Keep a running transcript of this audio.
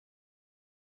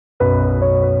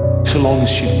So long as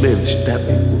she lives, that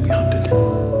baby will be hunted.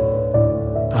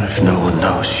 Not if no one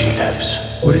knows she lives.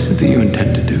 What is it that you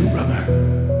intend to do, brother?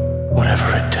 Whatever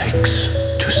it takes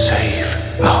to save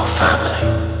our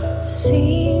family.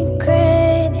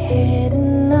 Secret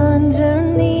hidden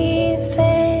underneath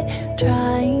it,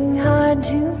 trying hard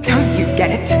to. Don't you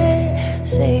get it?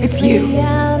 It's you.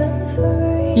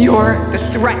 You're the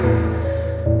threat.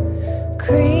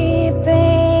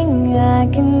 Creeping, I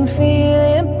can feel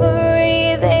it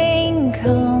breathing,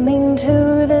 coming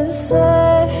to the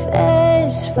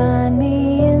surface. Find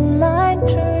me in my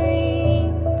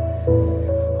dream.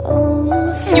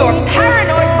 Oh, Your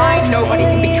paranoid mind, nobody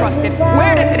can be trusted.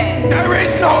 Where does it end? There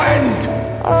is no end!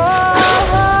 I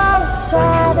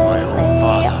killed my own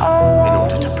father in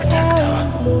order to protect her.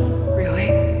 Really?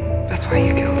 That's why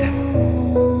you killed him?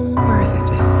 Or is it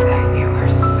just that you are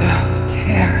so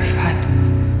terrified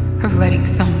of letting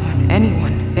someone,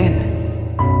 anyone, in?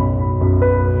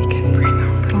 We can bring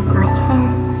our little girl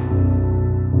home.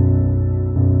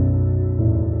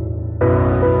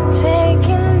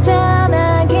 Taken down,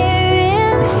 I give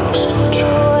into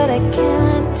what I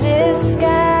can't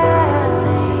disguise.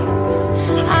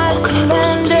 I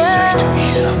surrender.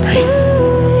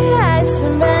 I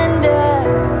surrender.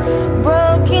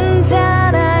 Broken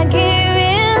down, I give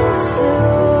into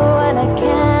what I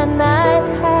cannot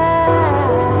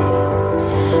hide.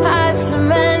 I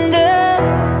surrender.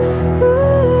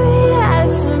 I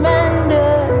surrender.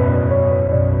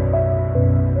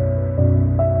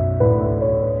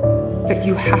 But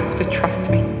you have to trust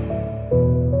me.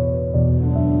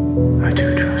 I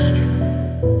do trust you.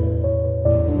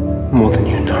 More than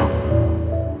you know.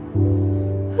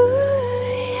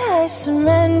 I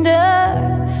surrender.